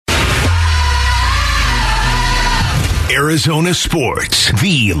Arizona sports,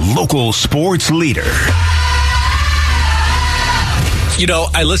 the local sports leader. You know,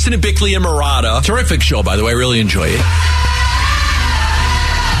 I listen to Bickley&Marotta. Terrific show, by the way. I really enjoy it.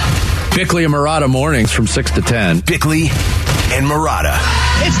 Bickley&Marotta mornings from 6 to 10. Bickley&Marotta.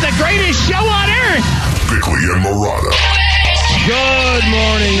 It's the greatest show on earth. Bickley&Marotta. Good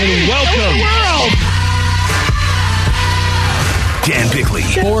morning and welcome. World. Dan Bickley.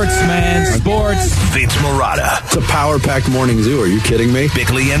 Sports, man. Sports. Vince Marotta. It's a power-packed morning zoo. Are you kidding me?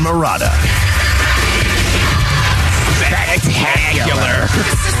 Bickley&Marotta. Spectacular.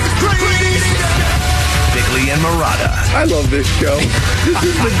 Bickley&Marotta. I love this show. This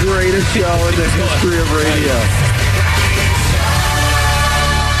is the greatest show in the history of radio.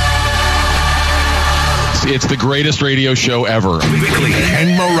 It's the greatest radio show ever.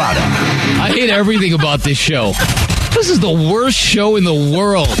 Bickley&Marotta. I hate everything about this show. This is the worst show in the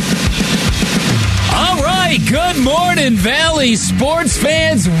world. All right, good morning, Valley sports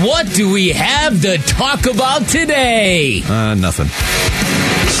fans. What do we have to talk about today? Nothing.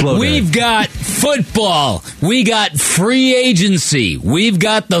 We've got football. We got free agency. We've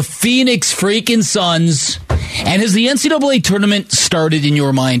got the Phoenix freaking Suns. And has the NCAA tournament started in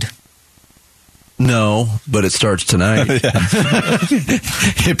your mind? No, but it starts tonight.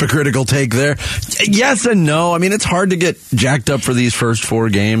 Hypocritical take there. Yes and no. I mean, it's hard to get jacked up for these first 4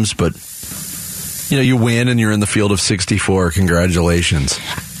 games, but you know, you win and you're in the field of 64. Congratulations.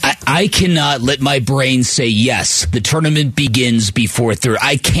 I cannot let my brain say yes. The tournament begins before Thursday.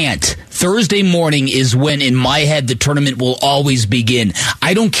 I can't. Thursday morning is when, in my head, the tournament will always begin.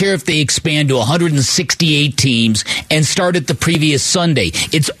 I don't care if they expand to 168 teams and start at the previous Sunday.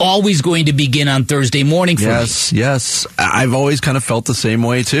 It's always going to begin on Thursday morning for me. Yes. I've always kind of felt the same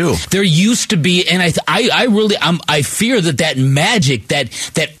way too. There used to be, and I fear that magic,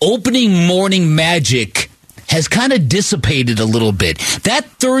 that opening morning magic, has kind of dissipated a little bit. That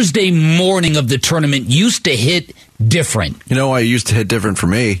Thursday morning of the tournament used to hit different. You know why it used to hit different for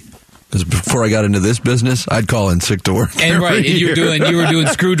me? Because before I got into this business, I'd call in sick to work. And right, and you were doing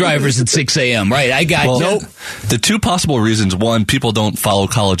screwdrivers at 6 a.m. Right, I got you. Nope. The 2 possible reasons: 1, people don't follow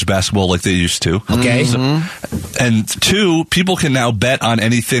college basketball like they used to. Okay. And 2, people can now bet on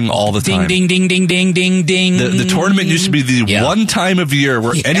anything all the time. Ding, ding, ding, ding, ding, ding. The tournament used to be the one time of year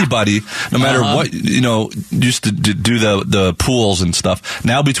where anybody, no matter what, used to do the pools and stuff.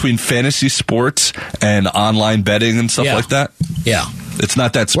 Now between fantasy sports and online betting and stuff like that. Yeah. It's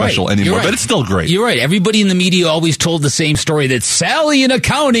not that special anymore, but it's still great. You're right. Everybody in the media always told the same story, that Sally in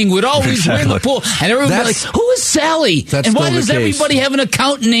accounting would always win the pool. And everybody was like, who is Sally? And why does everybody have an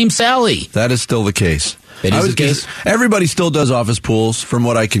accountant named Sally? That is still the case. It is the case. Everybody still does office pools, from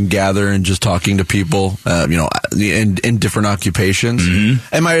what I can gather, and just talking to people, in different occupations. Mm-hmm.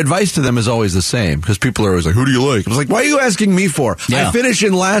 And my advice to them is always the same, because people are always like, "Who do you like?" I was like, "Why are you asking me for? Yeah. I finish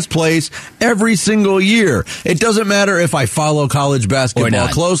in last place every single year. It doesn't matter if I follow college basketball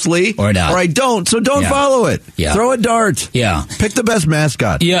closely or not, or I don't. So don't follow it. Yeah. Throw a dart. Yeah, pick the best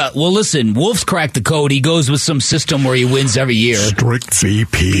mascot. Yeah. Well, listen, Wolf's cracked the code. He goes with some system where he wins every year. Strict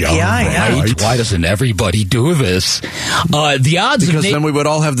CP. Right. Why doesn't everybody do this? The odds because then we would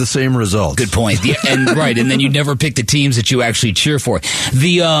all have the same results. Good point. And then you never pick the teams that you actually cheer for.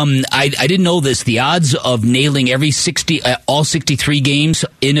 I didn't know this. The odds of nailing all 63 games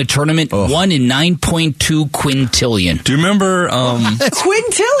in a tournament, 1 in 9.2 quintillion. Do you remember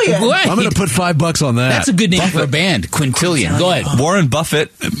quintillion? Right. I'm going to put $5 on that. That's a good name for a band. Quintillion. Go ahead. Warren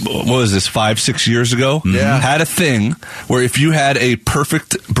Buffett, what was this, 5-6 years ago? Had a thing where if you had a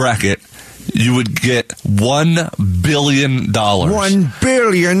perfect bracket, you would get $1 billion. $1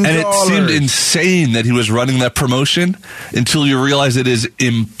 billion. And it seemed insane that he was running that promotion until you realize it is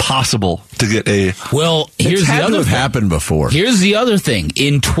impossible to get a... Well, here's the other thing. Happened before. Here's the other thing.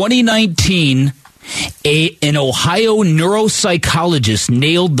 In 2019, an Ohio neuropsychologist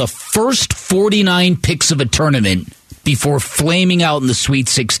nailed the first 49 picks of a tournament before flaming out in the Sweet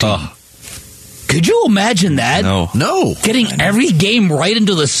 16. Could you imagine that? No. Getting every game right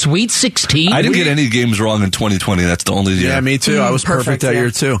into the Sweet 16? I didn't get any games wrong in 2020. That's the only year. Yeah, me too. I was perfect that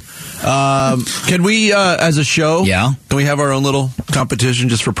year, too. Can we, as a show, can we have our own little competition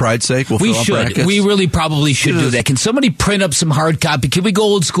just for pride's sake? We should. We really probably should do that. Can somebody print up some hard copy? Can we go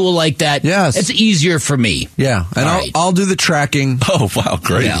old school like that? Yes. It's easier for me. Yeah, and I'll do the tracking. Oh, wow,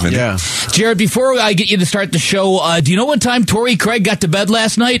 great. Yeah. Jared, before I get you to start the show, do you know what time Torrey Craig got to bed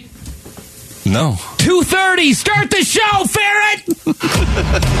last night? No. 2:30. Start the show, Ferret. The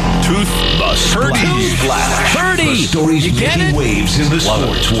Splash. 30. The stories you get making it? waves in the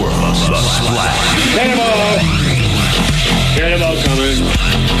sports world. The Splash. Cannonball coming.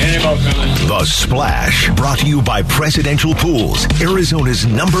 The Splash, brought to you by Presidential Pools, Arizona's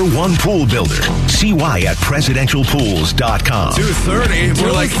 #1 pool builder. See why at presidentialpools.com. 2:30.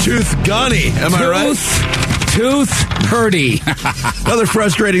 We're like Tooth Gunny. Am I right? Tooth Purdy. Another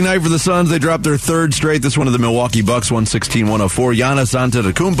frustrating night for the Suns. They dropped their third straight. This one to the Milwaukee Bucks, 116-104. Giannis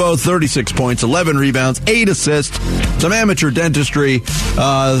Antetokounmpo, 36 points, 11 rebounds, 8 assists. Some amateur dentistry.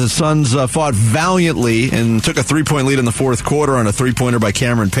 The Suns fought valiantly and took a 3-point lead in the fourth quarter on a three-pointer by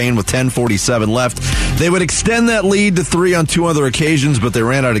Cameron Payne with 10:47 left. They would extend that lead to 3 on 2 other occasions, but they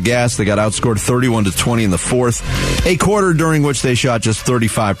ran out of gas. They got outscored 31-20 in the fourth. A quarter during which they shot just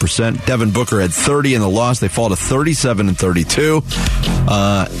 35%. Devin Booker had 30 in the loss. They fall to 37-32.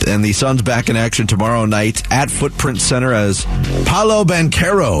 And the Suns back in action tomorrow night at Footprint Center as Paolo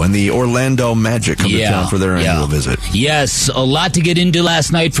Banchero and the Orlando Magic come to town for their annual visit. Yes, a lot to get into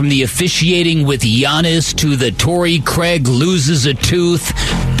last night, from the officiating with Giannis to the Torrey Craig loses a tooth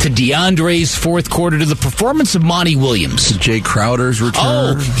to DeAndre's fourth quarter to the performance of Monty Williams. Jay Crowder's return.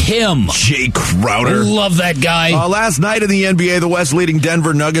 Oh, him. Jay Crowder. Love that guy. Last night in the NBA, the West leading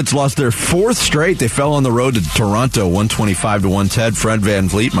Denver Nuggets lost their fourth straight. They fell on the road to Toronto, 125-110. Fred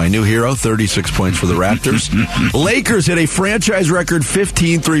VanVleet, my new hero, 36 points for the Raptors. Lakers hit a franchise record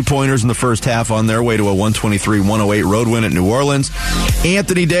 15 three-pointers in the first half on their way to a 123-108 road win at New Orleans.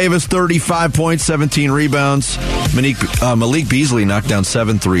 Anthony Davis, 35 points, 17 rebounds. Malik Beasley knocked down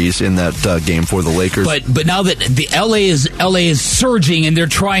 7 threes in that game for the Lakers. But now that the LA is surging and they're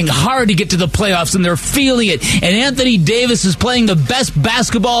trying hard to get to the playoffs and they're feeling it, and Anthony Davis is playing the best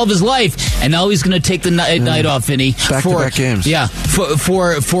basketball of his life, and now he's going to take the night off, Vinny. Back-to-back games. Yeah,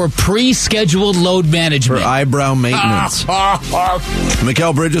 for pre-scheduled load management. For eyebrow maintenance.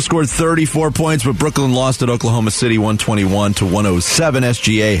 Mikal Bridges scored 34 points, but Brooklyn lost at Oklahoma City 121-107.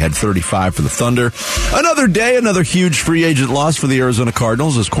 SGA had 35 for the Thunder. Another day, another huge free agent loss for the Arizona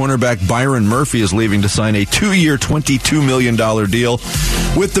Cardinals as cornerback Byron Murphy is leaving to sign a 2-year, $22 million deal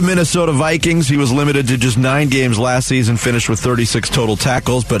with the Minnesota Vikings. He was limited to just 9 games last season, finished with 36 total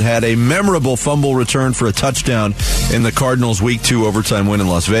tackles, but had a memorable fumble return for a touchdown in the Cardinals' Week 2 overtime win in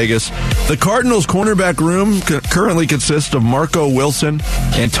Las Vegas. The Cardinals' cornerback room currently consists of Marco Wilson,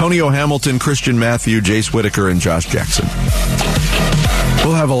 Antonio Hamilton, Christian Matthew, Jace Whitaker, and Josh Jackson.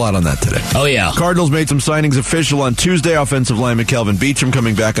 We'll have a lot on that today. Oh, yeah. Cardinals made some signings official on Tuesday. Offensive lineman Kelvin Beachum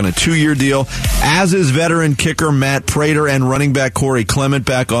coming back on a 2-year deal, as is veteran kicker Matt Prater and running back Corey Clement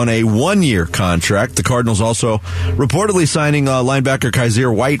back on a 1-year contract. The Cardinals also reportedly signing linebacker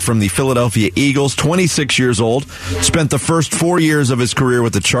Kaiser White from the Philadelphia Eagles, 26 years old. Spent the first 4 years of his career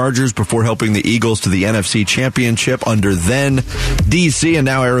with the Chargers before helping the Eagles to the NFC Championship under then DC and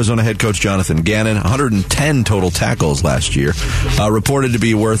now Arizona head coach Jonathan Gannon. 110 total tackles last year. Reported to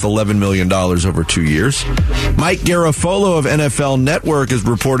be worth $11 million over 2 years. Mike Garafolo of NFL Network is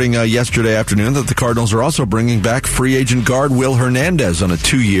reporting yesterday afternoon that the Cardinals are also bringing back free agent guard Will Hernandez on a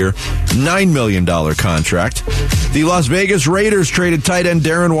 2-year, $9 million contract. The Las Vegas Raiders traded tight end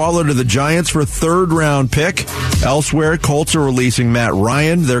Darren Waller to the Giants for a 3rd-round pick. Elsewhere, Colts are releasing Matt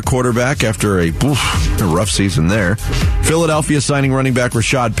Ryan, their quarterback, after a rough season there. Philadelphia signing running back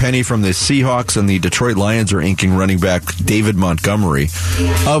Rashad Penny from the Seahawks, and the Detroit Lions are inking running back David Montgomery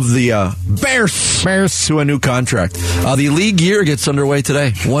of the Bears to a new contract. The league year gets underway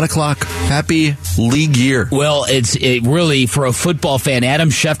today, 1 o'clock. Happy league year. Well, it really, for a football fan, Adam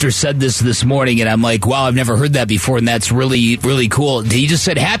Schefter said this morning, and I'm like, wow, I've never heard that before, and that's really, really cool. He just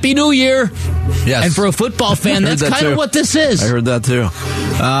said, Happy New Year. Yes. And for a football fan, that's kind of what this is. I heard that too.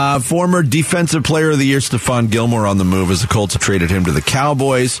 Former Defensive Player of the Year Stephon Gilmore on the move as the Colts have traded him to the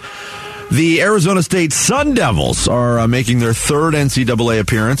Cowboys. The Arizona State Sun Devils are making their 3rd NCAA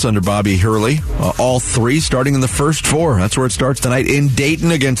appearance under Bobby Hurley. All 3 starting in the first 4. That's where it starts tonight in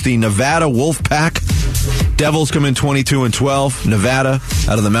Dayton against the Nevada Wolfpack. Devils come in 22-12. Nevada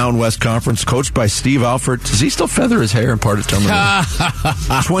out of the Mountain West Conference, coached by Steve Alford. Does he still feather his hair and part it down the middle?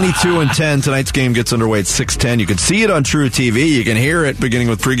 22-10. Tonight's game gets underway at 6:10. You can see it on True TV. You can hear it beginning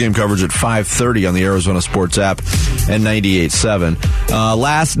with pregame coverage at 5:30 on the Arizona Sports app and 98.7.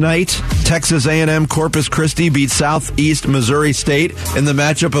 Last night, Texas A&M Corpus Christi beat Southeast Missouri State in the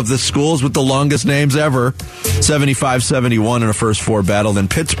matchup of the schools with the longest names ever, 75-71 in a first 4 battle. Then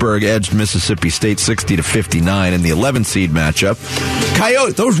Pittsburgh edged Mississippi State 60-59 in the 11 seed matchup.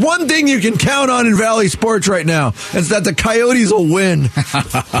 Coyotes, there's one thing you can count on in Valley Sports right now. It's that the Coyotes will win.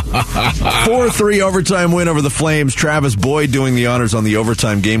 4-3 overtime win over the Flames. Travis Boyd doing the honors on the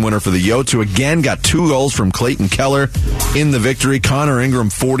overtime game winner for the Yotes, who again got 2 goals from Clayton Keller in the victory. Connor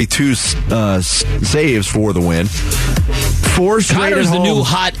Ingram, 42 saves for the win. 4 straight Connor's at the home. new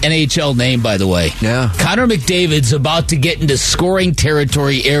hot NHL name, by the way. Yeah. Connor McDavid's about to get into scoring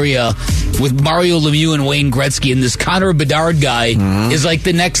territory area with Mario Lemieux and Wayne Gretzky, and this Connor Bedard guy is like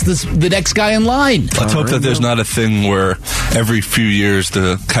the next guy in line. Let's hope that there's not a thing where every few years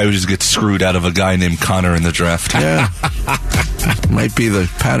the Coyotes get screwed out of a guy named Connor in the draft. Yeah. Might be the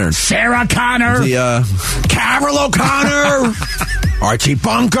pattern. Sarah Connor. The Carol O'Connor. Archie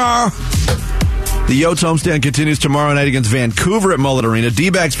Bunker. The Yotes homestand continues tomorrow night against Vancouver at Mullet Arena.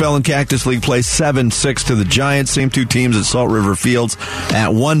 D-backs fell in Cactus League play 7-6 to the Giants. Same two teams at Salt River Fields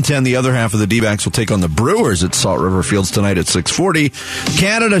at 1:10. The other half of the D-backs will take on the Brewers at Salt River Fields tonight at 6:40.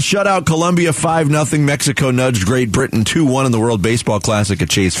 Canada shut out Colombia 5-0. Mexico nudged Great Britain 2-1 in the World Baseball Classic at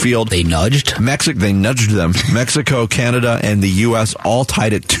Chase Field. They nudged? They nudged them. Mexico, Canada, and the U.S. all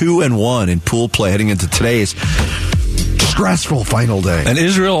tied at 2-1 in pool play heading into today's stressful final day. And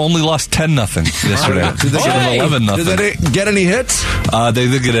Israel only lost 10-0 yesterday. Did they get 11-0. Did they get any hits? They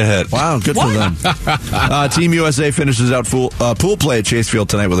did get a hit. Wow, good for them. Team USA finishes out pool play at Chase Field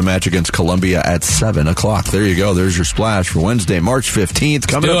tonight with a match against Colombia at 7 o'clock. There you go. There's your splash for Wednesday, March 15th.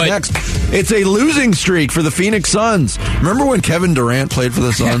 Coming up next, it's a losing streak for the Phoenix Suns. Remember when Kevin Durant played for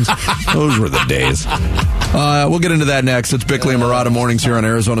the Suns? Those were the days. We'll get into that next. It's Bickley&Marotta mornings here on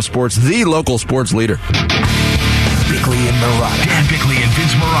Arizona Sports, the local sports leader. Bickley&Marotta. Dan Bickley and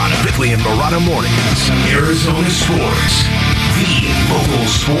Vince Marotta. Bickley&Marotta mornings. Arizona Sports, the local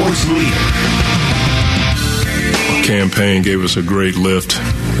sports leader. Campaign gave us a great lift.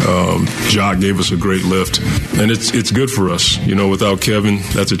 Jock gave us a great lift, and it's good for us. You know, without Kevin,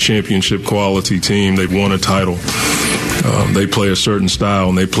 that's a championship quality team. They've won a title. They play a certain style,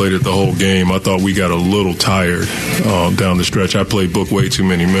 and they played it the whole game. I thought we got a little tired down the stretch. I played Book way too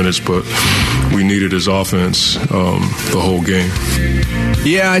many minutes, but we needed his offense the whole game.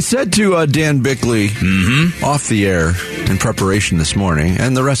 Yeah, I said to Dan Bickley off the air in preparation this morning,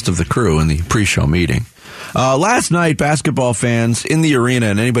 and the rest of the crew in the pre-show meeting, last night, basketball fans in the arena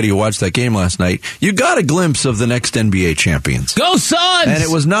and anybody who watched that game last night, you got a glimpse of the next NBA champions. Go Suns! And it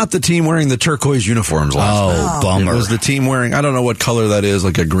was not the team wearing the turquoise uniforms last night. Oh, bummer. It was the team wearing, I don't know what color that is,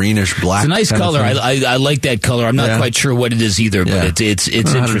 like a greenish black. It's a nice color. I like that color. I'm not quite sure what it is either, but it's I don't know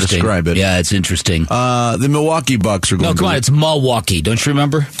interesting. how to describe it. Yeah, it's interesting. The Milwaukee Bucks are going No, come on, it's Milwaukee. Don't you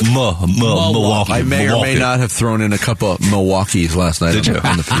remember? Milwaukee. I may or may not have thrown in a couple of Milwaukees last night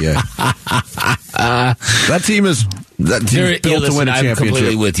on the PA. That team is built to win a championship. I'm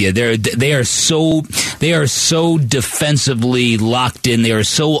completely with you. They are so defensively locked in. They are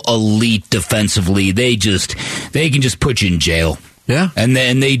so elite defensively. They can just put you in jail. Yeah, and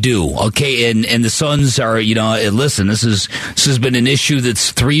they do. Okay, and the Suns are, listen, this has been an issue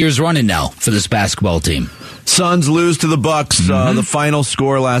that's 3 years running now for this basketball team. Suns lose to the Bucks. The final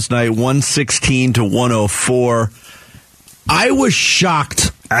score last night, 116 to 104. I was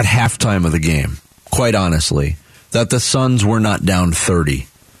shocked at halftime of the game, quite honestly, that the Suns were not down 30.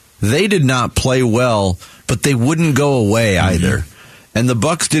 They did not play well, but they wouldn't go away either. And the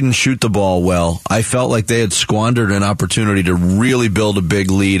Bucks didn't shoot the ball well. I felt like they had squandered an opportunity to really build a big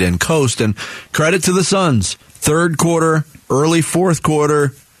lead and coast. And credit to the Suns. Third quarter, early fourth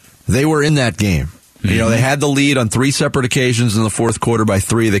quarter, they were in that game. You know, they had the lead on 3 separate occasions in the fourth quarter by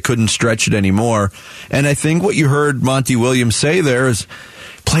 3. They couldn't stretch it anymore. And I think what you heard Monty Williams say there is,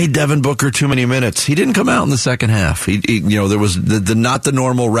 played Devin Booker too many minutes. He didn't come out in the second half. There was not the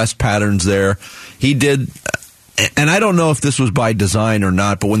normal rest patterns there. He did, and I don't know if this was by design or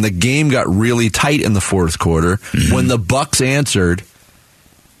not, but when the game got really tight in the fourth quarter, when the Bucks answered,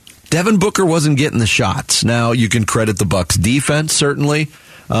 Devin Booker wasn't getting the shots. Now, you can credit the Bucks defense, certainly.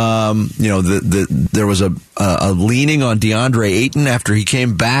 There was a leaning on DeAndre Ayton after he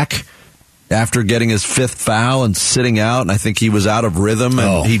came back after getting his 5th foul and sitting out, and I think he was out of rhythm,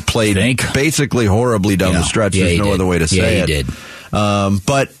 and he played basically horribly down the stretch. There's no other way to say it. Did.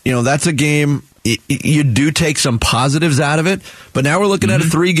 But, that's a game. You do take some positives out of it, but now we're looking at a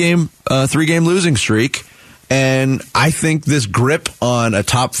three-game losing streak. And I think this grip on a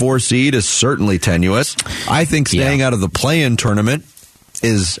top 4 seed is certainly tenuous. I think staying out of the play-in tournament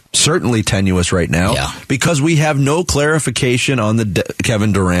is certainly tenuous right now because we have no clarification on the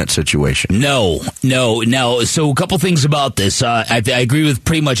Kevin Durant situation. No. So a couple things about this. I agree with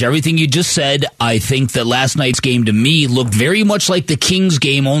pretty much everything you just said. I think that last night's game to me looked very much like the Kings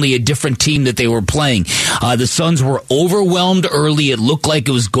game, only a different team that they were playing. The Suns were overwhelmed early. It looked like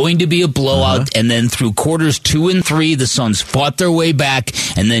it was going to be a blowout, and then through quarters 2 and 3, the Suns fought their way back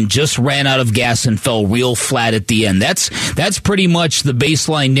and then just ran out of gas and fell real flat at the end. That's pretty much the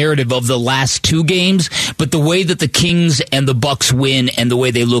baseline narrative of the last 2 games, but the way that the Kings and the Bucks win and the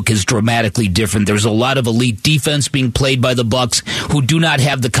way they look is dramatically different. There's a lot of elite defense being played by the Bucks, who do not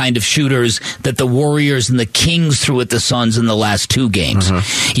have the kind of shooters that the Warriors and the Kings threw at the Suns in the last 2 games.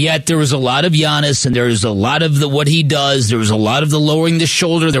 Yet there was a lot of Giannis, and there was a lot of what he does. There was a lot of the lowering the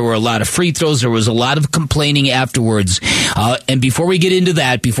shoulder. There were a lot of free throws. There was a lot of complaining afterwards. And before we get into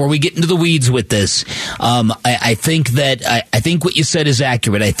that, before we get into the weeds with this, I think what you said is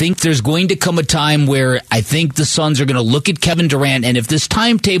accurate. I think there's going to come a time where I think the Suns are going to look at Kevin Durant, and if this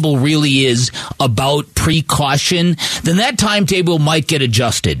timetable really is about precaution, then that timetable might get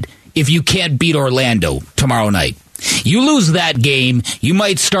adjusted if you can't beat Orlando tomorrow night. You lose that game, you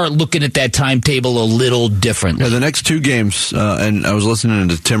might start looking at that timetable a little differently. Yeah, the next 2 games, and I was listening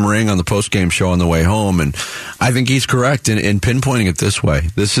to Tim Ring on the post-game show on the way home, and I think he's correct in pinpointing it this way.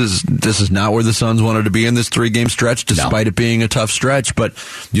 This is not where the Suns wanted to be in this 3-game stretch, despite it being a tough stretch. But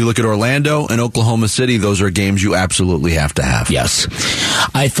you look at Orlando and Oklahoma City; those are games you absolutely have to have. Yes,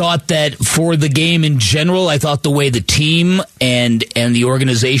 I thought that for the game in general, I thought the way the team and the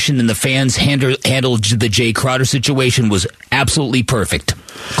organization and the fans handled the Jay Crowder situation was absolutely perfect.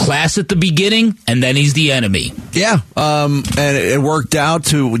 Class at the beginning, and then he's the enemy. Yeah, and it worked out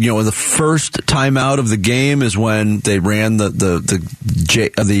to, the first timeout of the game is when they ran the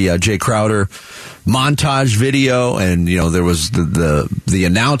Jay Crowder montage video, and there was the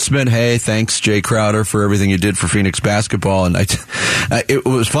announcement, hey, thanks Jay Crowder for everything you did for Phoenix basketball. And it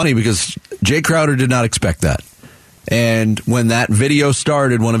was funny because Jay Crowder did not expect that. And when that video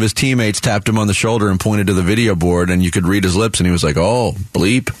started, one of his teammates tapped him on the shoulder and pointed to the video board, and you could read his lips, and he was like, "Oh,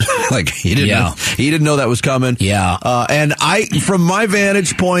 bleep!" Like he didn't know that was coming. Yeah. And from my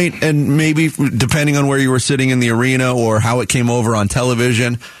vantage point, and maybe depending on where you were sitting in the arena or how it came over on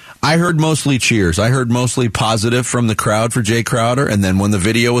television, I heard mostly cheers. I heard mostly positive from the crowd for Jay Crowder, and then when the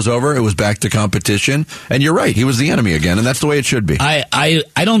video was over, it was back to competition. And you're right, he was the enemy again, and that's the way it should be. I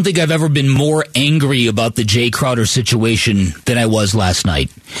don't think I've ever been more angry about the Jay Crowder situation than I was last night.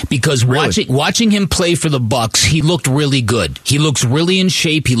 Because watching him play for the Bucks, he looked really good. He looks really in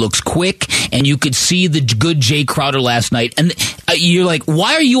shape. He looks quick, and you could see the good Jay Crowder last night. And you're like,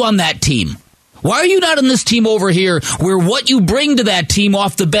 why are you on that team? Why are you not on this team over here where what you bring to that team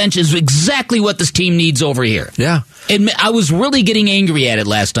off the bench is exactly what this team needs over here? Yeah. And I was really getting angry at it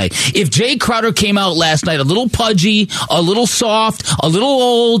last night. If Jay Crowder came out last night a little pudgy, a little soft, a little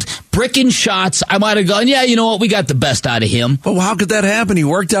old, bricking shots, I might have gone, yeah, you know what, we got the best out of him. But how could that happen? He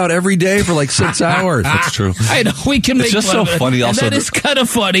worked out every day for like 6 hours. That's true. I know, we can make it's just fun so of it. funny. And Also, that is kind of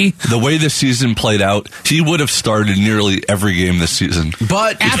funny. The way the season played out, he would have started nearly every game this season.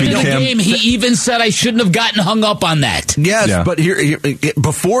 But after the game, he even said I shouldn't have gotten hung up on that. Yes, yeah. But here,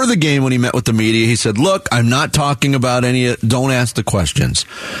 before the game, when he met with the media, he said, "Look, I'm not talking about any. Don't ask the questions."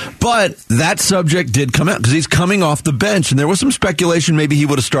 But that subject did come out because he's coming off the bench, and there was some speculation maybe he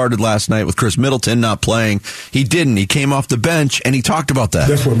would have started last night with Chris Middleton not playing. He didn't. He came off the bench, and he talked about that.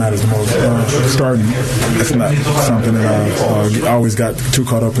 That's what matters the most. Starting, it's not something that I always got too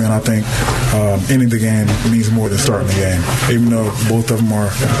caught up in. I think ending the game means more than starting the game, even though both of them are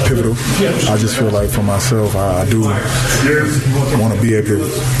pivotal. I just feel like for myself, I do want to be able to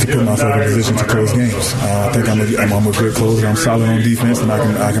put myself in a position to close games. I think I'm a good closer. I'm solid on defense, and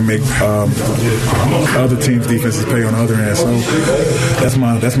I can make other teams' defenses pay on the other end. So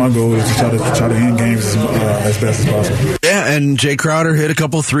that's my goal, is to try to end games as best as possible. Yeah, and Jay Crowder hit a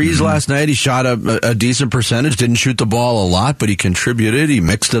couple threes last night. He shot a decent percentage. Didn't shoot the ball a lot, but he contributed. He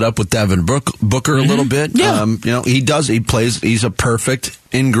mixed it up with Devin Booker a little bit. Yeah. He does. He plays. He's a perfect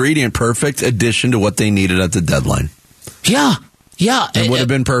ingredient, perfect addition to what they needed at the deadline. Yeah. Yeah. It would have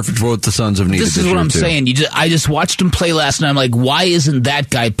been perfect for what the Suns have needed. This is what I'm saying. I just watched him play last night. I'm like, why isn't that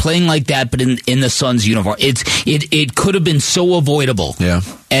guy playing like that, but in the Suns uniform? It could have been so avoidable. Yeah.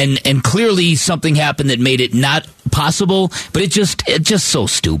 And clearly something happened that made it not possible, but it's just so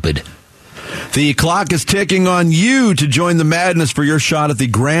stupid. The clock is ticking on you to join the madness for your shot at the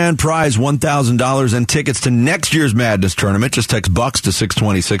grand prize, $1,000 and tickets to next year's Madness tournament. Just text Bucks to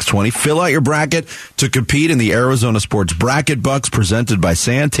 620-620. Fill out your bracket to compete in the Arizona Sports Bracket Bucks, presented by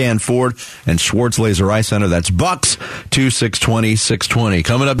Santan Ford and Schwartz Laser Eye Center. That's Bucks to 620-620.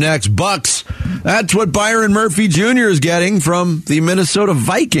 Coming up next, Bucks. That's what Byron Murphy Jr. is getting from the Minnesota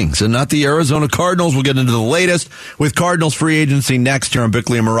Vikings and not the Arizona Cardinals. We'll get into the latest with Cardinals free agency next here on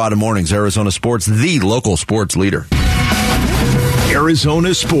Bickley&Marotta Mornings. Arizona Sports, the local sports leader.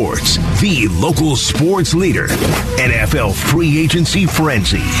 Arizona Sports, the local sports leader. NFL free agency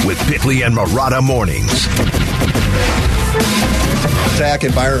frenzy with Bickley&Marotta Mornings. Zach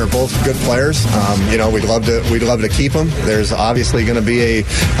and Byron are both good players. We'd love to keep them. There's obviously going to be a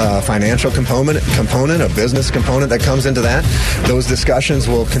financial component, a business component that comes into that. Those discussions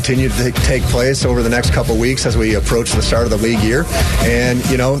will continue to take place over the next couple of weeks as we approach the start of the league year. And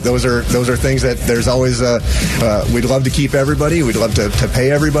those are things that there's always. We'd love to keep everybody. We'd love to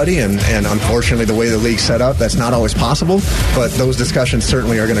pay everybody. And unfortunately, the way the league's set up, that's not always possible. But those discussions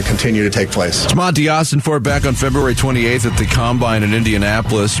certainly are going to continue to take place. It's Monty Ossenfort back on February 28th at the Combine in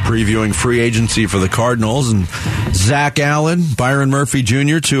Indianapolis, previewing free agency for the Cardinals. And Zach Allen, Byron Murphy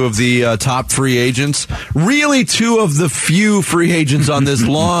Jr., two of the top free agents. Really two of the few free agents on this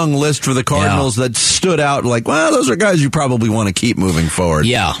long list for the Cardinals that stood out like, well, those are guys you probably want to keep moving forward.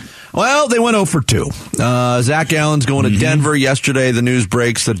 Yeah. Well, they went 0 for 2. Zach Allen's going to Denver. Yesterday, the news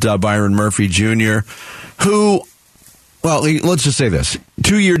breaks that Byron Murphy Jr., who, well, let's just say this.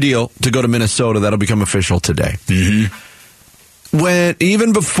 2-year deal to go to Minnesota. That'll become official today.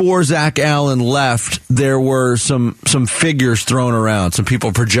 Even before Zach Allen left, there were some figures thrown around, some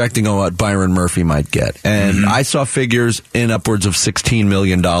people projecting on what Byron Murphy might get. And I saw figures in upwards of $16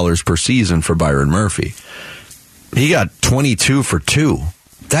 million per season for Byron Murphy. He got 22 for 2.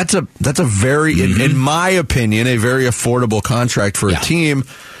 That's a very, in my opinion, a very affordable contract for a team.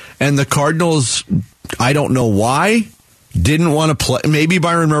 And the Cardinals, I don't know why, didn't want to play. Maybe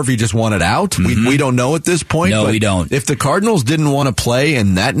Byron Murphy just wanted out. We don't know at this point. No, we don't. If the Cardinals didn't want to play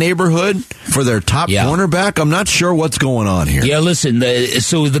in that neighborhood for their top cornerback, I'm not sure what's going on here. Yeah, listen,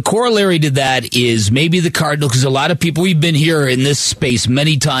 so the corollary to that is maybe the Cardinals, because a lot of people, we've been here in this space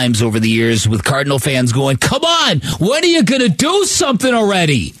many times over the years with Cardinal fans going, come on, when are you going to do something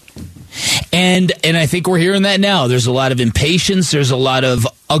already? And I think we're hearing that now. There's a lot of impatience. There's a lot of,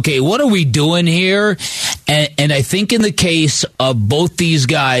 okay, what are we doing here? And I think in the case of both these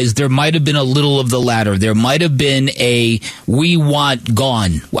guys, there might have been a little of the latter. There might have been we want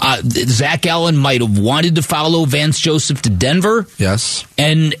gone. Zach Allen might have wanted to follow Vance Joseph to Denver. Yes.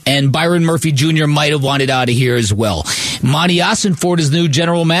 And Byron Murphy Jr. might have wanted out of here as well. Monty Ossenfort is new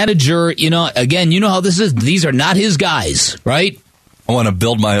general manager. Again, you know how this is. These are not his guys, right? I want to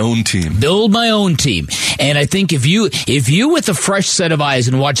build my own team. Build my own team. And I think if you with a fresh set of eyes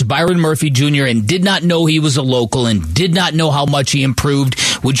and watched Byron Murphy Jr. and did not know he was a local and did not know how much he improved,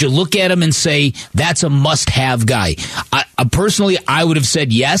 would you look at him and say, that's a must-have guy? Personally, I would have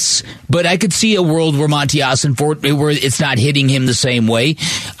said yes, but I could see a world where Monty Ossenfort, where it's not hitting him the same way.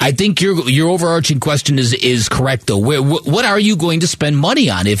 I think your overarching question is correct, though. What are you going to spend money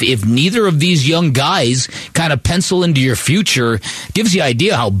on? If neither of these young guys kind of pencil into your future, gives you an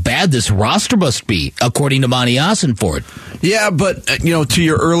idea how bad this roster must be, according to Monty Ossenfort. Yeah, but, to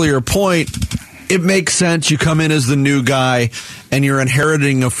your earlier point, it makes sense. You come in as the new guy, and you're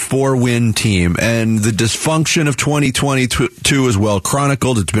inheriting a 4-win team. And the dysfunction of 2022 is well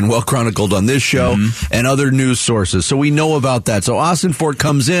chronicled. It's been well chronicled on this show and other news sources. So we know about that. So Ossenfort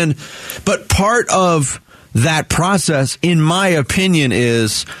comes in, but part of that process, in my opinion,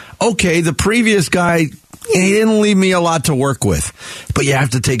 is, okay, the previous guy, he didn't leave me a lot to work with, but you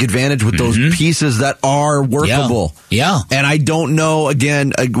have to take advantage with those pieces that are workable. Yeah. And I don't know,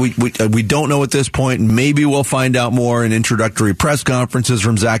 again, we don't know at this point. Maybe we'll find out more in introductory press conferences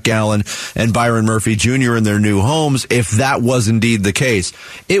from Zach Allen and Byron Murphy Jr. in their new homes, if that was indeed the case.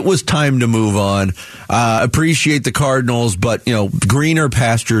 It was time to move on. Appreciate the Cardinals, but, greener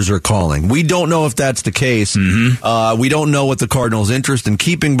pastures are calling. We don't know if that's the case. We don't know what the Cardinals' interest in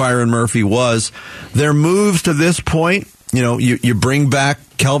keeping Byron Murphy was. Their moves to this point, you bring back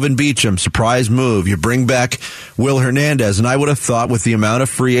Kelvin Beachum, surprise move. You bring back Will Hernandez, and I would have thought with the amount of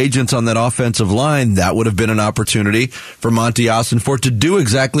free agents on that offensive line, that would have been an opportunity for Monty Ossenfort to do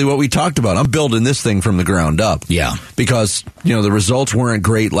exactly what we talked about. I'm building this thing from the ground up. Yeah. Because, the results weren't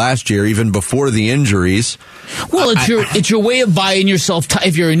great last year, even before the injuries. Well, it's your way of buying yourself time.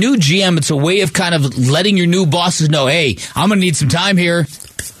 If you're a new GM, it's a way of kind of letting your new bosses know, hey, I'm going to need some time here.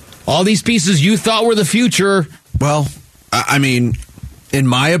 All these pieces you thought were the future. Well, I mean, in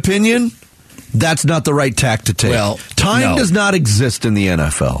my opinion, that's not the right tack to take. Well, time does not exist in the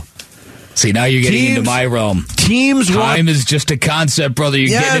NFL. See, now you're getting into my realm. Time is just a concept, brother.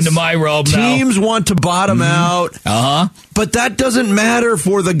 You're getting into my realm now. Teams want to bottom out. But that doesn't matter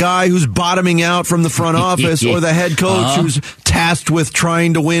for the guy who's bottoming out from the front office or the head coach who's tasked with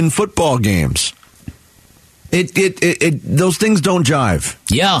trying to win football games. Those things don't jive.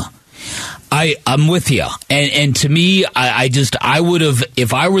 Yeah. I'm with you, and to me, I would have,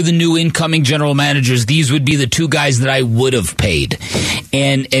 if I were the new incoming general managers, these would be the two guys that I would have paid,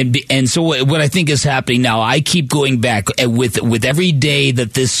 and so what I think is happening now, I keep going back with every day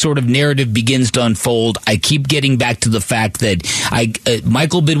that this sort of narrative begins to unfold. I keep getting back to the fact that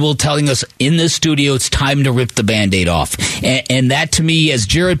Michael Bidwell telling us in this studio it's time to rip the Band-Aid off, and that to me, as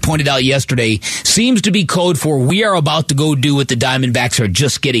Jared pointed out yesterday, seems to be code for we are about to go do what the Diamondbacks are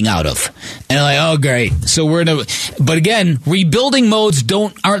just getting out of. And I'm like, oh great. So we're in a, but again, rebuilding modes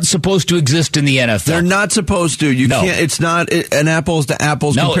aren't supposed to exist in the NFL. They're not supposed to. You can't. It's not an apples to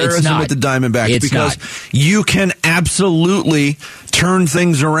apples comparison with the Diamondbacks because you can absolutely turn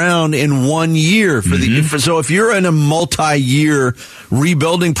things around in 1 year so if you're in a multi-year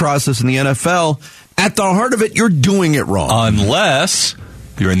rebuilding process in the NFL, at the heart of it, you're doing it wrong. Unless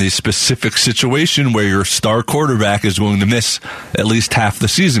you're in the specific situation where your star quarterback is going to miss at least half the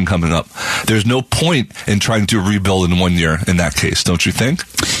season coming up. There's no point in trying to rebuild in 1 year in that case, don't you think?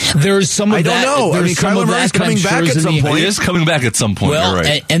 There's some of that. I don't know. I mean, Kyler Murray's coming back at some point. He is coming back at some point. Well, you're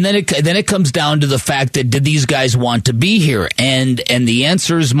right. and then it comes down to the fact that did these guys want to be here? And the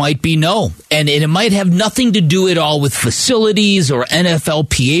answers might be no. And it might have nothing to do at all with facilities or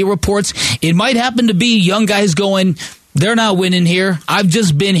NFLPA reports. It might happen to be young guys going, they're not winning here. I've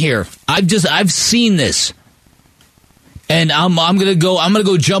just been here. I've seen this. And I'm gonna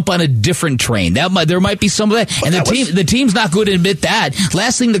go jump on a different train. There might be some of that, and the team's not going to admit that.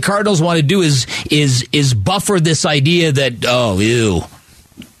 Last thing the Cardinals want to do is buffer this idea that ew.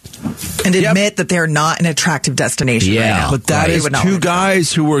 And admit that they're not an attractive destination right now. But that is two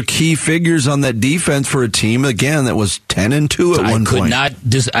guys who were key figures on that defense for a team, again, that was 10-2 at one point.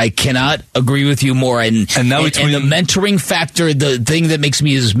 I cannot agree with you more. And now and the mentoring factor, the thing that makes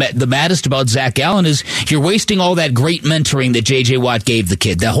me the maddest about Zach Allen is you're wasting all that great mentoring that J.J. Watt gave the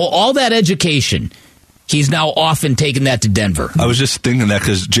kid. All that education. He's now off and taking that to Denver. I was just thinking that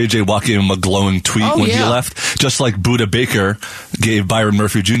because J.J. Watt gave him a glowing tweet when he left, just like Budda Baker gave Byron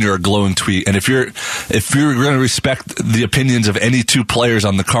Murphy Jr. a glowing tweet. And if you're going to respect the opinions of any two players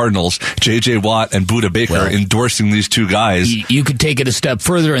on the Cardinals, J.J. Watt and Budda Baker endorsing these two guys, you could take it a step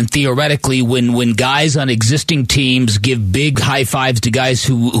further. And theoretically, when guys on existing teams give big high fives to guys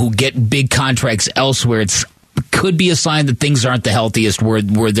who get big contracts elsewhere, it could be a sign that things aren't the healthiest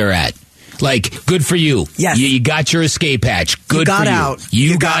where they're at. Like, good for you. Yes. You got your escape hatch. Good for you.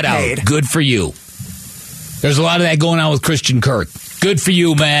 You got out. Good for you. There's a lot of that going on with Christian Kirk. Good for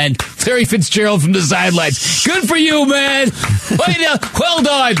you, man. Larry Fitzgerald from the sidelines. Good for you, man. Well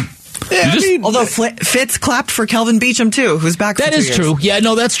done. Yeah, although Fitz clapped for Kelvin Beachum, too, who's back for 2 years. That is true. Yeah,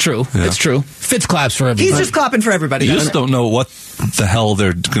 no, that's true. Yeah. That's true. Fitz claps for everybody. He's just clapping for everybody. You just don't know what the hell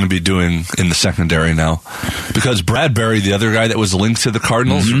they're going to be doing in the secondary now. Because Bradbury, the other guy that was linked to the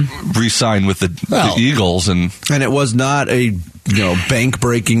Cardinals, re-signed with the Eagles. And it was not a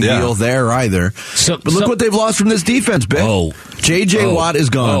bank-breaking deal there either. But look what they've lost from this defense, Ben. J.J. Watt is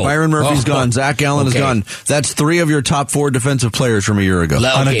gone. Byron Murphy's gone. Zach Allen is gone. That's 3 of your top 4 defensive players from a year ago.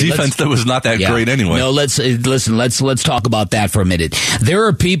 On a defense that was not that great anyway. No, let's talk about that for a minute. There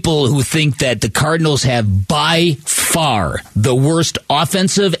are people who think that the Cardinals have by far the worst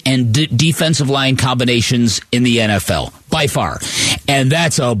offensive and defensive line combinations in the NFL. By far. And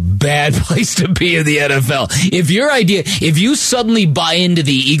that's a bad place to be in the NFL. If you suddenly buy into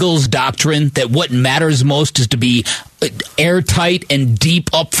the Eagles' doctrine that what matters most is to be airtight and deep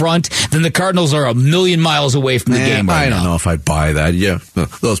up front, then the Cardinals are a million miles away from the game right now. I don't know if I'd buy that. Yeah,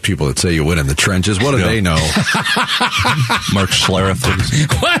 those people that say you win in the trenches, what do they know? Mark Schlereth.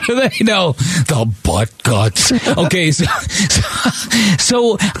 What do they know? The butt guts. Okay,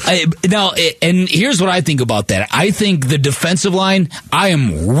 so now, and here's what I think about that. I think the defensive line, I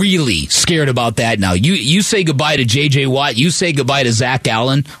am really scared about that now. You say goodbye to J.J. Watt. You say goodbye to Zach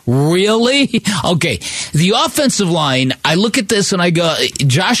Allen. Really? Okay. The offensive line, I look at this and I go,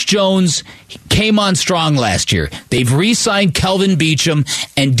 Josh Jones came on strong last year. They've re-signed Kelvin Beachum,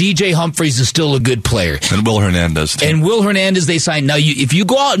 and DJ Humphries is still a good player. And Will Hernandez, too. And Will Hernandez they signed. Now, if you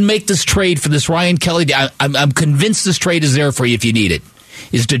go out and make this trade for this Ryan Kelly, I'm convinced this trade is there for you if you need it.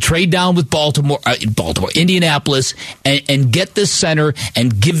 Is to trade down with Indianapolis, and get this center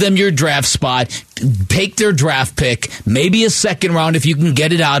and give them your draft spot, take their draft pick, maybe a second round if you can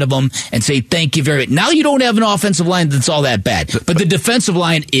get it out of them, and say thank you very much. Now you don't have an offensive line that's all that bad, but the defensive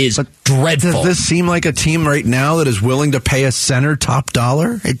line is dreadful. Does this seem like a team right now that is willing to pay a center top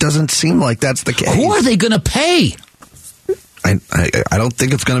dollar? It doesn't seem like that's the case. Who are they going to pay? I don't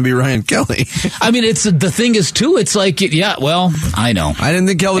think it's going to be Ryan Kelly. I mean, the thing is, too, it's like, I know. I didn't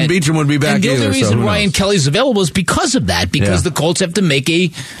think Kelvin Beachum would be back either. And the only reason Ryan Kelly's available is because of that, because the Colts have to make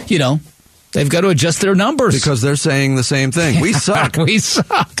They've got to adjust their numbers. Because they're saying the same thing. We suck. We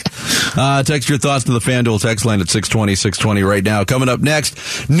suck. Text your thoughts to the FanDuel text line at 620-620 right now. Coming up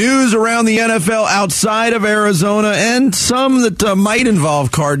next, news around the NFL outside of Arizona and some that might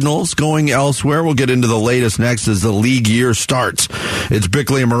involve Cardinals going elsewhere. We'll get into the latest next as the league year starts. It's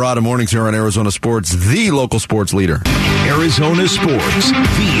Bickley and Marotta mornings here on Arizona Sports, the local sports leader. Arizona Sports,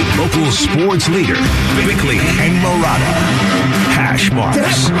 the local sports leader. Bickley and Marotta. Hash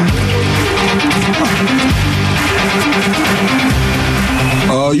marks.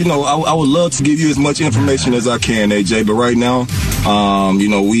 I would love to give you as much information as I can, AJ. But right now,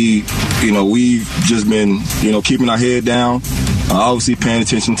 we've just been, keeping our head down. Obviously paying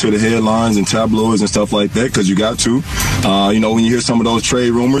attention to the headlines and tabloids and stuff like that, because you got to. When you hear some of those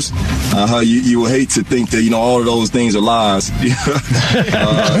trade rumors, you will hate to think that, all of those things are lies.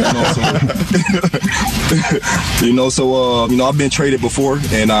 I've been traded before,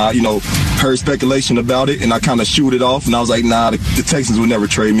 and heard speculation about it, and I kind of shoot it off, and I was like, nah, the Texans would never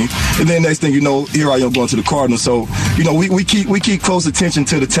trade me. And then next thing you know, here I am going to the Cardinals. So, we keep close attention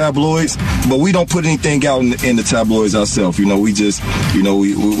to the tabloids, but we don't put anything out in the tabloids ourselves. We just,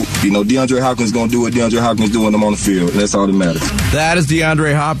 DeAndre Hopkins is going to do what DeAndre Hopkins is doing them on the field, and that's all that matters. That is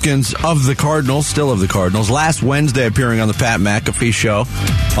DeAndre Hopkins of the Cardinals, still of the Cardinals. Last Wednesday, appearing on the Pat McAfee show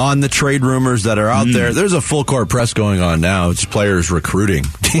on the trade rumors that are out there. There's a full court press going on now. It's players recruiting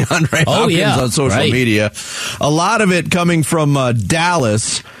DeAndre Hopkins on social media. A lot of it coming from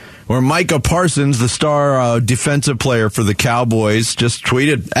Dallas, where Micah Parsons, the star defensive player for the Cowboys, just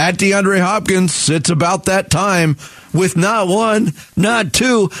tweeted, at DeAndre Hopkins, it's about that time, with not one, not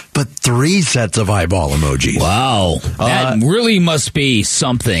two, but 3 sets of eyeball emojis. Wow. That really must be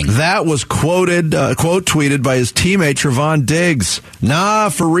something. That was quote tweeted by his teammate Trevon Diggs. Nah,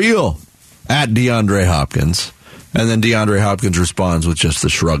 for real. At DeAndre Hopkins. And then DeAndre Hopkins responds with just the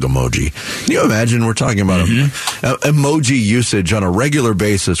shrug emoji. Can you imagine we're talking about emoji usage on a regular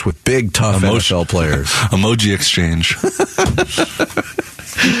basis with big, tough NFL players? Emoji exchange.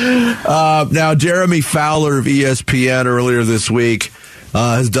 Now, Jeremy Fowler of ESPN earlier this week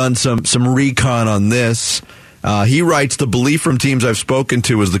has done some recon on this. He writes, the belief from teams I've spoken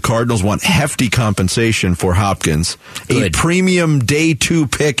to is the Cardinals want hefty compensation for Hopkins, a premium day 2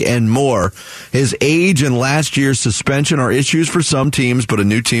 pick, and more. His age and last year's suspension are issues for some teams, but a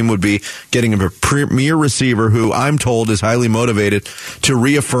new team would be getting a premier receiver who I'm told is highly motivated to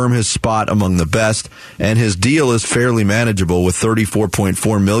reaffirm his spot among the best, and his deal is fairly manageable with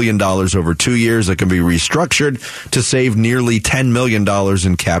 $34.4 million over 2 years that can be restructured to save nearly $10 million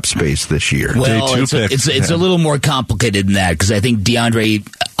in cap space this year. Well, it's a little more complicated than that, because I think DeAndre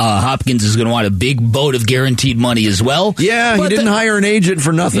Hopkins is going to want a big boat of guaranteed money as well. Yeah, but he didn't hire an agent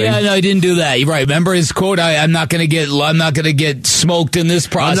for nothing. Yeah, no, he didn't do that. You're right. Remember his quote? I'm not going to get smoked in this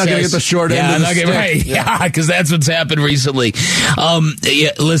process. I'm not going to get the short end of the stick. Right. Yeah, because that's what's happened recently.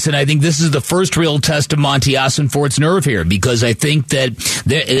 Listen, I think this is the first real test of Monty Ossenfort's nerve here, because I think that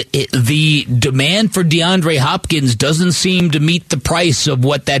the demand for DeAndre Hopkins doesn't seem to meet the price of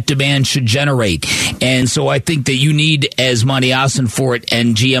what that demand should generate. And so I think that you need, as Monty Ossenfort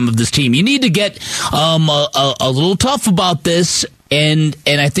and GM of this team, you need to get a little tough about this. And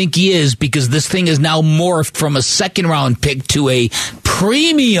I think he is, because this thing is now morphed from a second-round pick to a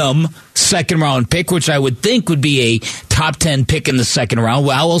premium second-round pick, which I would think would be a top 10 pick in the second round.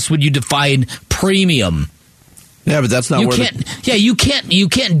 Well, how else would you define premium? Yeah, but that's not you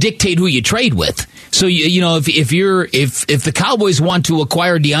can't dictate who you trade with. So if the Cowboys want to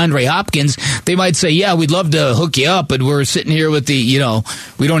acquire DeAndre Hopkins, they might say, yeah, we'd love to hook you up, but we're sitting here with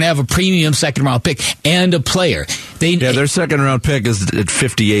we don't have a premium second round pick and a player. Their second round pick is at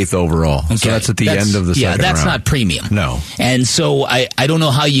 58th overall. Okay. So that's at the end of the second round. Yeah, that's not premium. No. And so I don't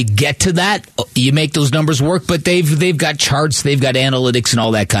know how you get to that. You make those numbers work, but they've got charts, they've got analytics and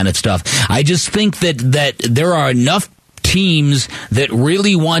all that kind of stuff. I just think that there are enough teams that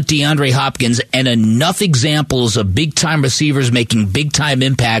really want DeAndre Hopkins, and enough examples of big-time receivers making big-time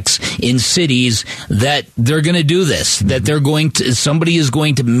impacts in cities that they're going to do this, that somebody is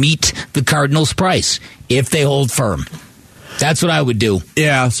going to meet the Cardinals' price if they hold firm. That's what I would do.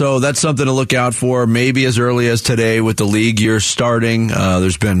 Yeah, so that's something to look out for, maybe as early as today with the league year starting.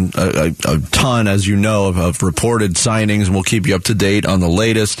 There's been a ton, as you know, of reported signings, and we'll keep you up to date on the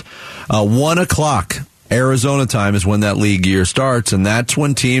latest. 1 o'clock Arizona time is when that league year starts, and that's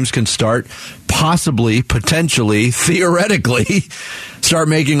when teams can start possibly, potentially, theoretically, start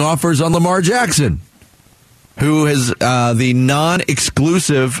making offers on Lamar Jackson, who has the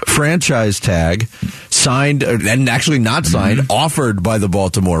non-exclusive franchise tag signed, and actually not signed, offered by the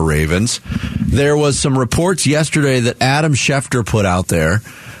Baltimore Ravens. There was some reports yesterday that Adam Schefter put out there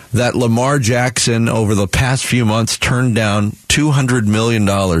that Lamar Jackson over the past few months turned down $200 million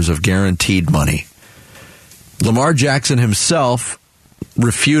of guaranteed money. Lamar Jackson himself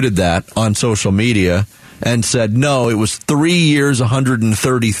refuted that on social media and said, no, it was 3 years,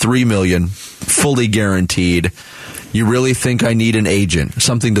 $133 million, fully guaranteed. You really think I need an agent?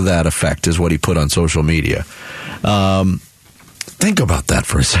 Something to that effect is what he put on social media. Think about that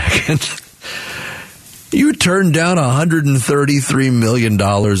for a second. You turned down $133 million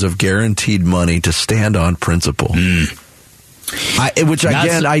of guaranteed money to stand on principle. I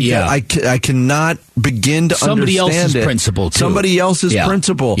cannot begin to somebody understand else's it. Principle, too. Somebody else's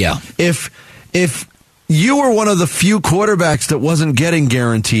principle. Yeah. If you were one of the few quarterbacks that wasn't getting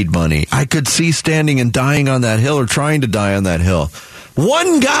guaranteed money, I could see standing and dying on that hill or trying to die on that hill.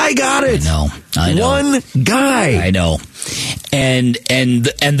 One guy got it. I know. One guy. I know. And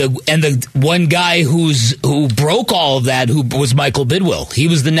the one guy who broke all of that, who was Michael Bidwill. He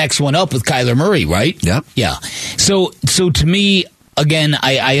was the next one up with Kyler Murray, right? Yep. Yeah. So to me, again,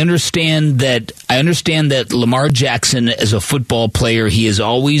 I understand that Lamar Jackson, as a football player, he has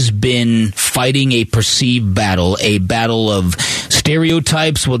always been fighting a perceived battle, a battle of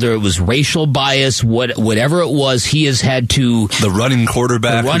stereotypes, whether it was racial bias, whatever it was. He has had to the running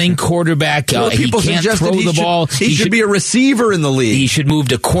quarterback. He can't throw the ball. He should be a receiver in the league. He should move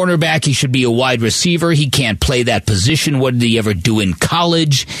to cornerback. He should be a wide receiver. He can't play that position. What did he ever do in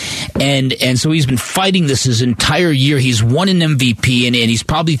college? And so he's been fighting this his entire year. He's won an MVP, and he's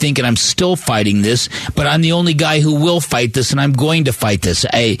probably thinking, I'm still fighting this, but I'm the only guy who will fight this, and I'm going to fight this.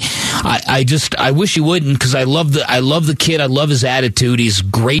 I wish he wouldn't, because I love the kid. I love his attitude. He's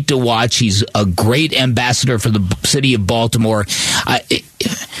great to watch. He's a great ambassador for the city of Baltimore. I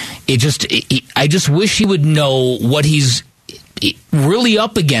just wish he would know what he's really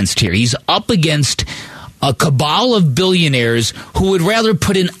up against here. He's up against a cabal of billionaires who would rather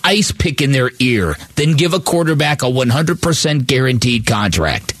put an ice pick in their ear than give a quarterback a 100% guaranteed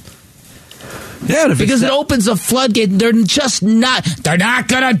contract. Yeah, because it opens a floodgate. They're not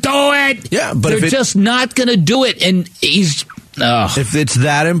going to do it. Yeah, but they're just not going to do it. And he's... If it's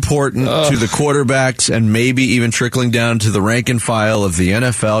that important to the quarterbacks and maybe even trickling down to the rank and file of the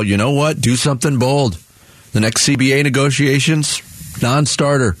NFL, you know what? Do something bold. The next CBA negotiations,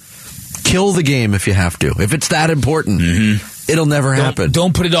 non-starter. Kill the game if you have to. If it's that important, it'll never happen.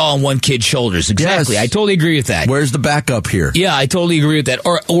 Don't put it all on one kid's shoulders. Exactly. Yes. I totally agree with that. Where's the backup here? Yeah, I totally agree with that.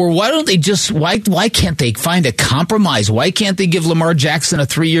 Or why don't they just, why can't they find a compromise? Why can't they give Lamar Jackson a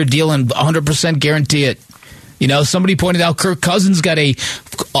 3-year deal and 100% guarantee it? You know, somebody pointed out Kirk Cousins got a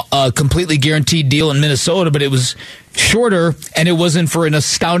completely guaranteed deal in Minnesota, but it was shorter, and it wasn't for an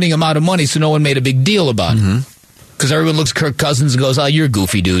astounding amount of money, so no one made a big deal about it. Because everyone looks at Kirk Cousins and goes, "Oh, you're a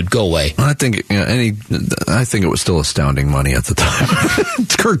goofy dude. Go away." I think it was still astounding money at the time.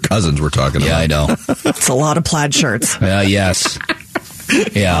 It's Kirk Cousins we're talking about. Yeah, I know. It's a lot of plaid shirts. Yes.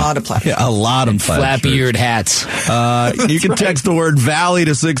 Yeah. A lot of plaid. Yeah, a lot of plaid flappy-eared hats. You can text the word Valley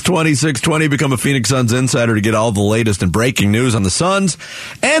to 620-620. Become a Phoenix Suns insider to get all the latest and breaking news on the Suns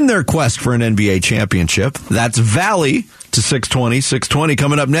and their quest for an NBA championship. That's Valley to 620-620.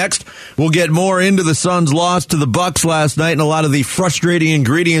 Coming up next, we'll get more into the Suns' loss to the Bucks last night and a lot of the frustrating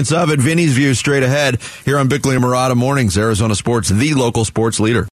ingredients of it. Vinny's view straight ahead here on Bickley and Marotta Mornings, Arizona Sports, the local sports leader.